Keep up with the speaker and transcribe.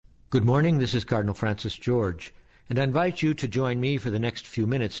Good morning, this is Cardinal Francis George, and I invite you to join me for the next few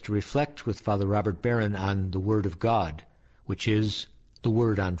minutes to reflect with Father Robert Barron on the Word of God, which is the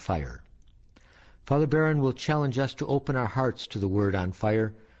Word on Fire. Father Barron will challenge us to open our hearts to the Word on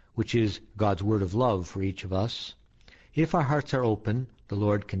Fire, which is God's word of love for each of us. If our hearts are open, the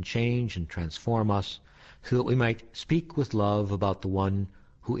Lord can change and transform us so that we might speak with love about the one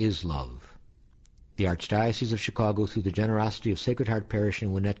who is love. The Archdiocese of Chicago, through the generosity of Sacred Heart Parish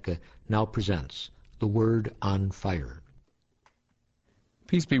in Winnetka, now presents The Word on Fire.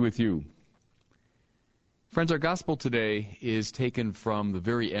 Peace be with you. Friends, our gospel today is taken from the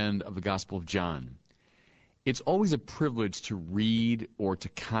very end of the Gospel of John. It's always a privilege to read or to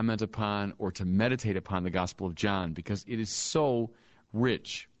comment upon or to meditate upon the Gospel of John because it is so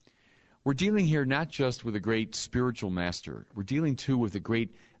rich. We're dealing here not just with a great spiritual master, we're dealing too with a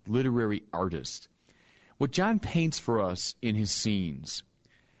great literary artist. What John paints for us in his scenes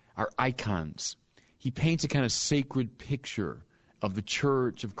are icons. He paints a kind of sacred picture of the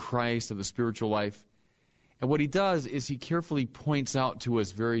church, of Christ, of the spiritual life. And what he does is he carefully points out to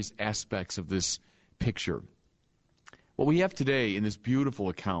us various aspects of this picture. What we have today in this beautiful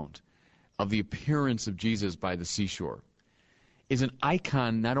account of the appearance of Jesus by the seashore is an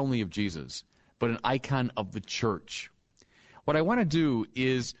icon not only of Jesus, but an icon of the church. What I want to do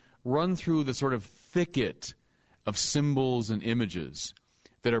is run through the sort of thicket of symbols and images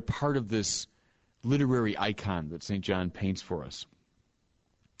that are part of this literary icon that St. John paints for us.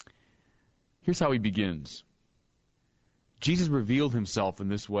 Here's how he begins. Jesus revealed himself in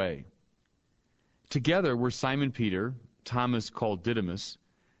this way. Together were Simon Peter, Thomas called Didymus,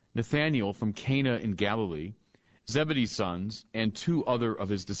 Nathanael from Cana in Galilee, Zebedee's sons, and two other of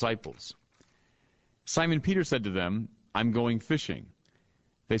his disciples. Simon Peter said to them, "I'm going fishing."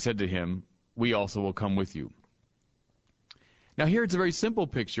 They said to him, "We also will come with you." Now here it's a very simple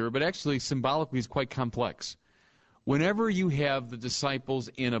picture, but actually symbolically it's quite complex. Whenever you have the disciples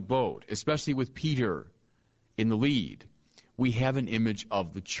in a boat, especially with Peter in the lead, we have an image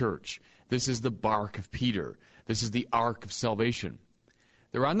of the church. This is the bark of Peter. This is the ark of salvation.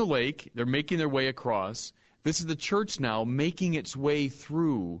 They're on the lake. They're making their way across. This is the church now making its way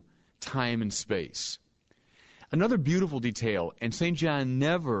through time and space. Another beautiful detail, and St. John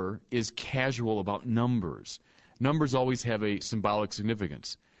never is casual about numbers. Numbers always have a symbolic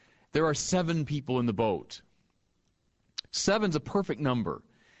significance. There are 7 people in the boat. 7's a perfect number.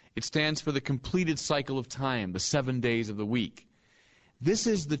 It stands for the completed cycle of time, the 7 days of the week. This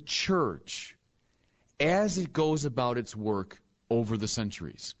is the church as it goes about its work over the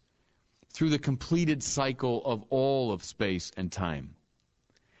centuries, through the completed cycle of all of space and time.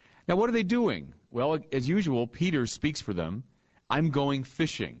 Now, what are they doing? Well, as usual, Peter speaks for them. I'm going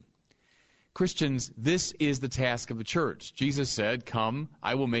fishing. Christians, this is the task of the church. Jesus said, "Come,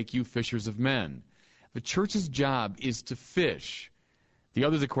 I will make you fishers of men." The church's job is to fish. The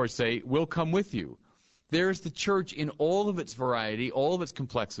others, of course, say, "We'll come with you." There's the church in all of its variety, all of its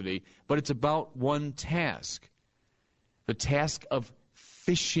complexity, but it's about one task. The task of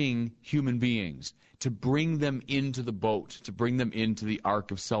fishing human beings, to bring them into the boat, to bring them into the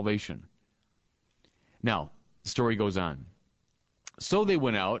ark of salvation. Now, the story goes on. So they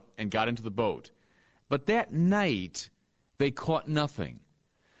went out and got into the boat. But that night, they caught nothing.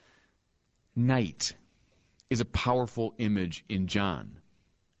 Night is a powerful image in John.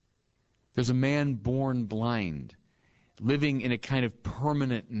 There's a man born blind, living in a kind of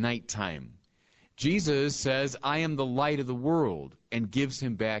permanent nighttime. Jesus says, "I am the light of the world," and gives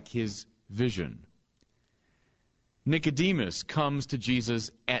him back his vision. Nicodemus comes to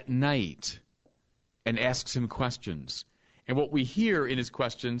Jesus at night and asks him questions. And what we hear in his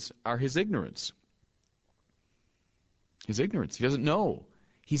questions are his ignorance. His ignorance. He doesn't know.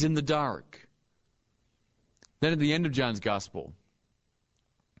 He's in the dark. Then at the end of John's gospel,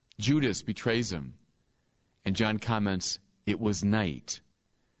 Judas betrays him. And John comments, "It was night."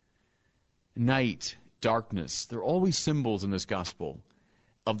 Night, darkness, they're always symbols in this gospel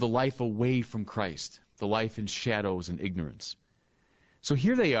of the life away from Christ, the life in shadows and ignorance. So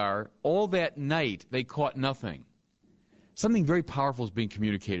here they are, all that night they caught nothing. Something very powerful is being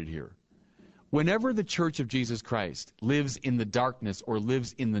communicated here. Whenever the Church of Jesus Christ lives in the darkness or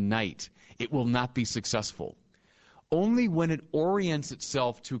lives in the night, it will not be successful. Only when it orients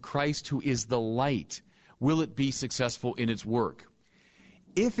itself to Christ, who is the light, will it be successful in its work.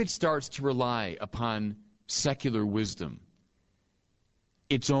 If it starts to rely upon secular wisdom,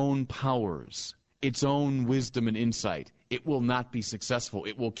 its own powers, its own wisdom and insight, it will not be successful.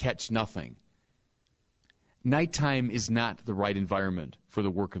 It will catch nothing. Nighttime is not the right environment for the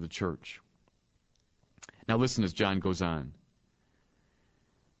work of the church. Now listen as John goes on.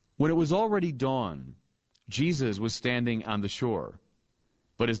 When it was already dawn, Jesus was standing on the shore,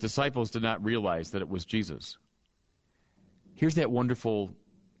 but his disciples did not realize that it was Jesus. Here's that wonderful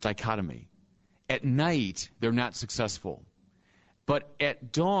dichotomy. At night, they're not successful. But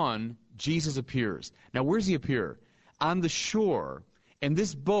at dawn, Jesus appears. Now, where does he appear? On the shore, and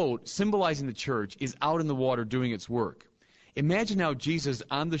this boat, symbolizing the church, is out in the water doing its work. Imagine now Jesus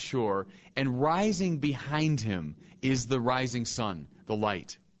on the shore, and rising behind him is the rising sun, the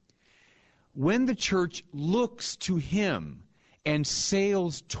light. When the church looks to him and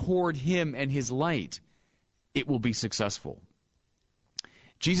sails toward him and his light, it will be successful.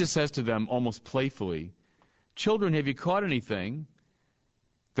 Jesus says to them almost playfully, "Children, have you caught anything?"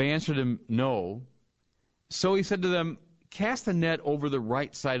 They answered him, "No." So he said to them, "Cast the net over the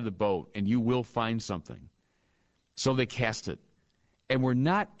right side of the boat, and you will find something." So they cast it, and were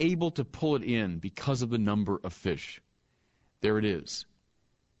not able to pull it in because of the number of fish. There it is.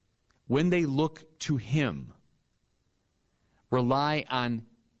 When they look to him, rely on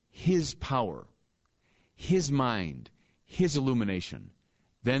his power, his mind, his illumination,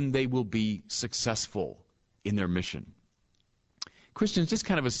 then they will be successful in their mission. Christians, just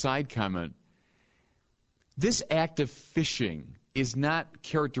kind of a side comment. This act of fishing is not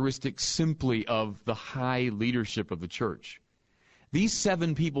characteristic simply of the high leadership of the church. These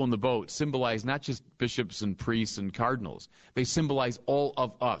 7 people in the boat symbolize not just bishops and priests and cardinals. They symbolize all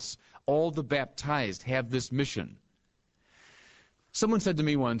of us. All the baptized have this mission. Someone said to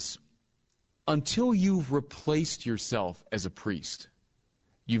me once, until you've replaced yourself as a priest,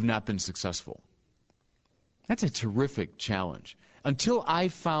 you've not been successful. That's a terrific challenge. Until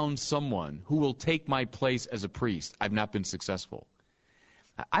I've found someone who will take my place as a priest, I've not been successful.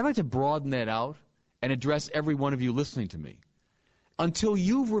 I'd like to broaden that out and address every one of you listening to me. Until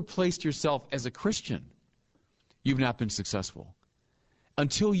you've replaced yourself as a Christian, you've not been successful.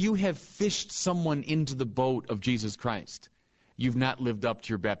 Until you have fished someone into the boat of Jesus Christ, you've not lived up to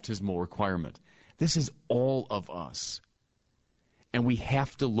your baptismal requirement. This is all of us. And we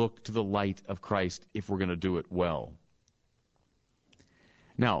have to look to the light of Christ if we're going to do it well.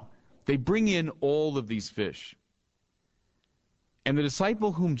 Now, they bring in all of these fish. And the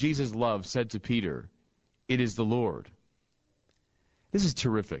disciple whom Jesus loved said to Peter, "It is the Lord." This is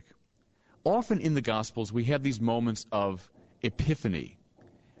terrific. Often in the Gospels, we have these moments of epiphany,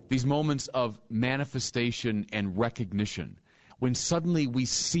 these moments of manifestation and recognition, when suddenly we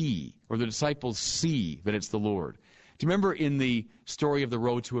see, or the disciples see, that it's the Lord. Do you remember in the story of the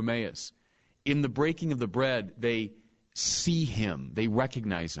road to Emmaus? In the breaking of the bread, they see him, they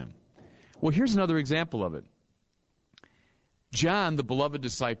recognize him. Well, here's another example of it. John, the beloved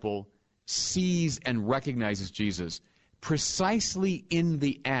disciple, sees and recognizes Jesus precisely in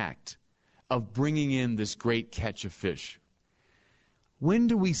the act of bringing in this great catch of fish. When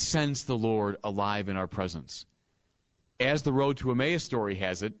do we sense the Lord alive in our presence? As the road to Emmaus story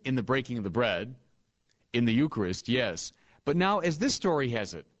has it, in the breaking of the bread, in the Eucharist, yes. But now, as this story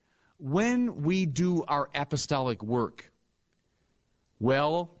has it, when we do our apostolic work,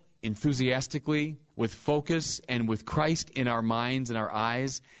 well, enthusiastically, with focus, and with Christ in our minds and our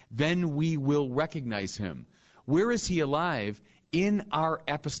eyes, then we will recognize him. Where is he alive? In our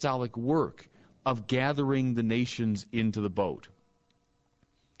apostolic work of gathering the nations into the boat.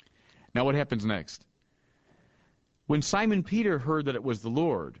 Now what happens next? When Simon Peter heard that it was the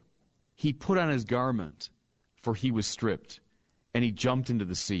Lord, he put on his garment, for he was stripped, and he jumped into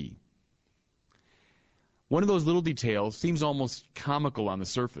the sea. One of those little details seems almost comical on the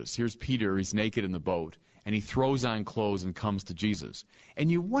surface. Here's Peter, he's naked in the boat, and he throws on clothes and comes to Jesus.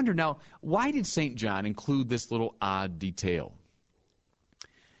 And you wonder now, why did St. John include this little odd detail?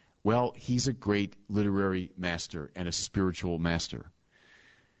 Well, he's a great literary master and a spiritual master.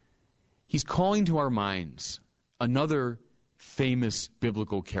 He's calling to our minds another famous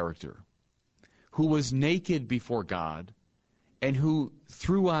biblical character who was naked before God and who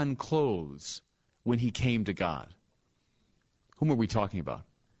threw on clothes when he came to God. Whom are we talking about?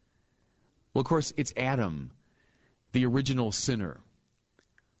 Well, of course, it's Adam, the original sinner,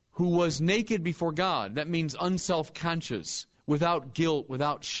 who was naked before God. That means unself-conscious, without guilt,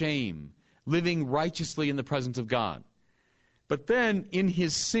 without shame, living righteously in the presence of God. But then, in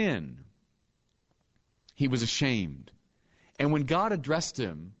his sin, he was ashamed. And when God addressed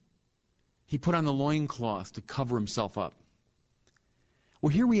him, he put on the loincloth to cover himself up.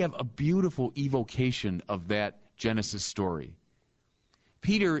 Well, here we have a beautiful evocation of that Genesis story.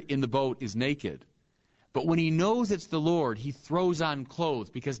 Peter in the boat is naked, but when he knows it's the Lord, he throws on clothes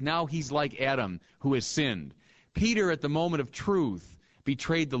because now he's like Adam who has sinned. Peter, at the moment of truth,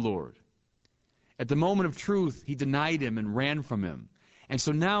 betrayed the Lord. At the moment of truth, he denied him and ran from him. And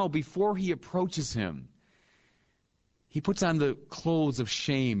so now, before he approaches him, he puts on the clothes of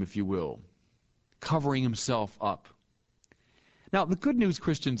shame, if you will, covering himself up. Now, the good news,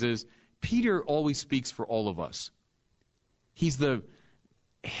 Christians, is Peter always speaks for all of us. He's the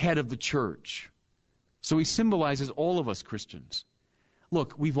head of the church. So he symbolizes all of us Christians.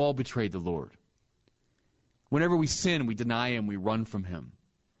 Look, we've all betrayed the Lord. Whenever we sin, we deny him, we run from him.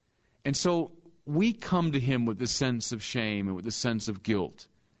 And so we come to him with this sense of shame and with this sense of guilt.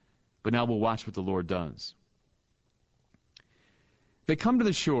 But now we'll watch what the Lord does. They come to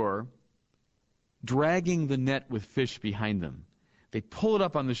the shore, dragging the net with fish behind them. They pull it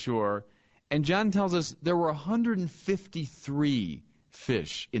up on the shore, and John tells us there were 153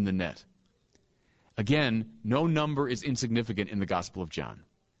 fish in the net. Again, no number is insignificant in the Gospel of John.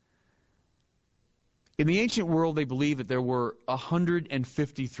 In the ancient world, they believed that there were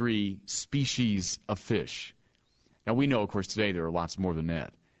 153 species of fish. Now, we know, of course, today there are lots more than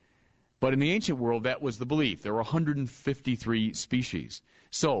that. But in the ancient world, that was the belief. There were 153 species.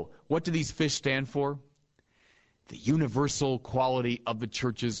 So, what do these fish stand for? The universal quality of the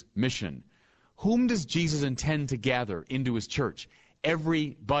church's mission. Whom does Jesus intend to gather into his church?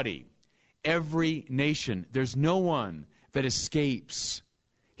 Everybody. Every nation. There's no one that escapes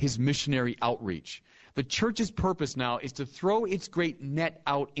his missionary outreach. The church's purpose now is to throw its great net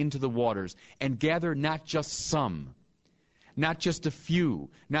out into the waters and gather not just some, not just a few,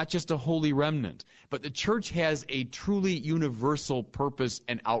 not just a holy remnant, but the church has a truly universal purpose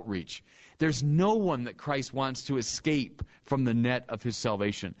and outreach. There's no one that Christ wants to escape from the net of his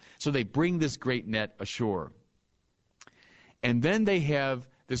salvation. So they bring this great net ashore. And then they have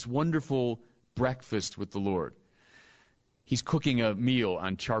this wonderful breakfast with the Lord. He's cooking a meal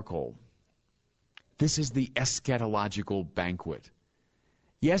on charcoal. This is the eschatological banquet.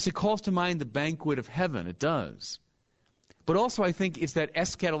 Yes, it calls to mind the banquet of heaven. It does. But also I think it's that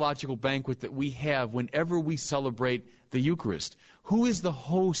eschatological banquet that we have whenever we celebrate the Eucharist. Who is the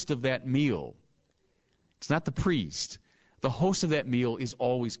host of that meal? It's not the priest. The host of that meal is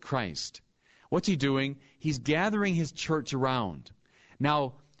always Christ. What's he doing? He's gathering his church around.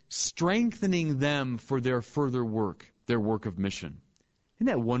 Now, strengthening them for their further work, their work of mission. Isn't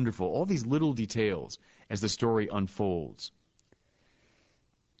that wonderful? All these little details as the story unfolds.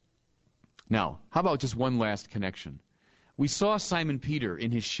 Now, how about just one last connection? We saw Simon Peter in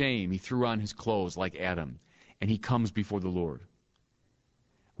his shame. He threw on his clothes like Adam, and he comes before the Lord.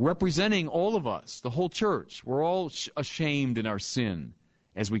 Representing all of us, the whole church, we're all ashamed in our sin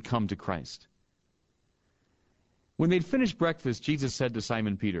as we come to Christ. When they'd finished breakfast, Jesus said to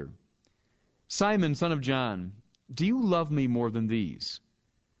Simon Peter, "Simon, son of John, do you love me more than these?"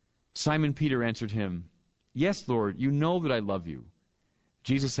 Simon Peter answered him, "Yes, Lord, you know that I love you."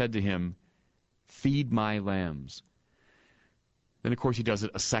 Jesus said to him, "Feed my lambs." Then, of course, he does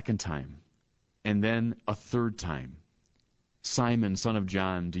it a second time, and then a third time. "Simon, son of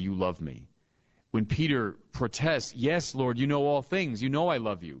John, do you love me?" When Peter protests, "Yes, Lord, you know all things. You know I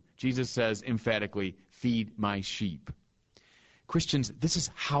love you," Jesus says emphatically, "Feed my sheep." Christians, this is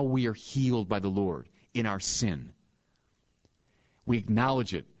how we are healed by the Lord, in our sin. We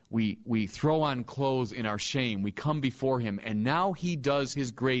acknowledge it. We throw on clothes in our shame. We come before him, and now he does his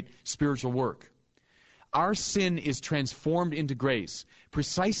great spiritual work. Our sin is transformed into grace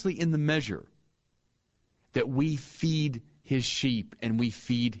precisely in the measure that we feed his sheep and we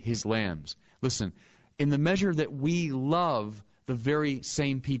feed his lambs. Listen, in the measure that we love the very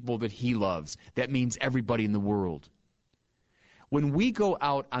same people that he loves, that means everybody in the world. When we go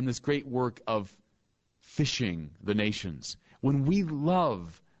out on this great work of fishing the nations, when we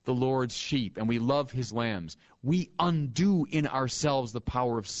love the Lord's sheep and we love his lambs, we undo in ourselves the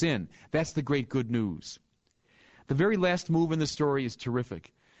power of sin. That's the great good news. The very last move in the story is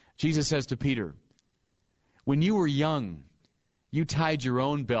terrific. Jesus says to Peter, "When you were young, you tied your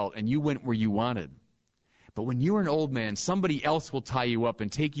own belt and you went where you wanted. But when you're an old man, somebody else will tie you up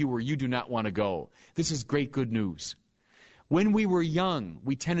and take you where you do not want to go." This is great good news. When we were young,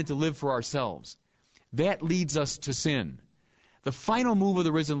 we tended to live for ourselves. That leads us to sin. The final move of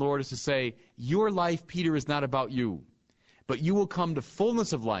the risen Lord is to say, your life, Peter, is not about you, but you will come to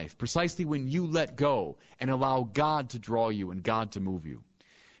fullness of life precisely when you let go and allow God to draw you and God to move you.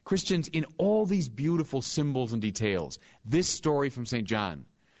 Christians, in all these beautiful symbols and details, this story from St. John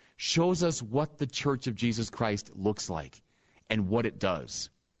shows us what the Church of Jesus Christ looks like and what it does.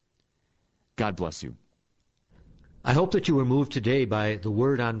 God bless you. I hope that you were moved today by the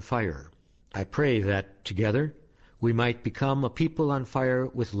Word on Fire. I pray that together we might become a people on fire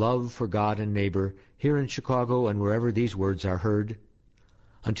with love for God and neighbor here in Chicago and wherever these words are heard.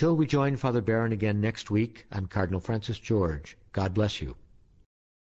 Until we join Father Barron again next week, I'm Cardinal Francis George. God bless you.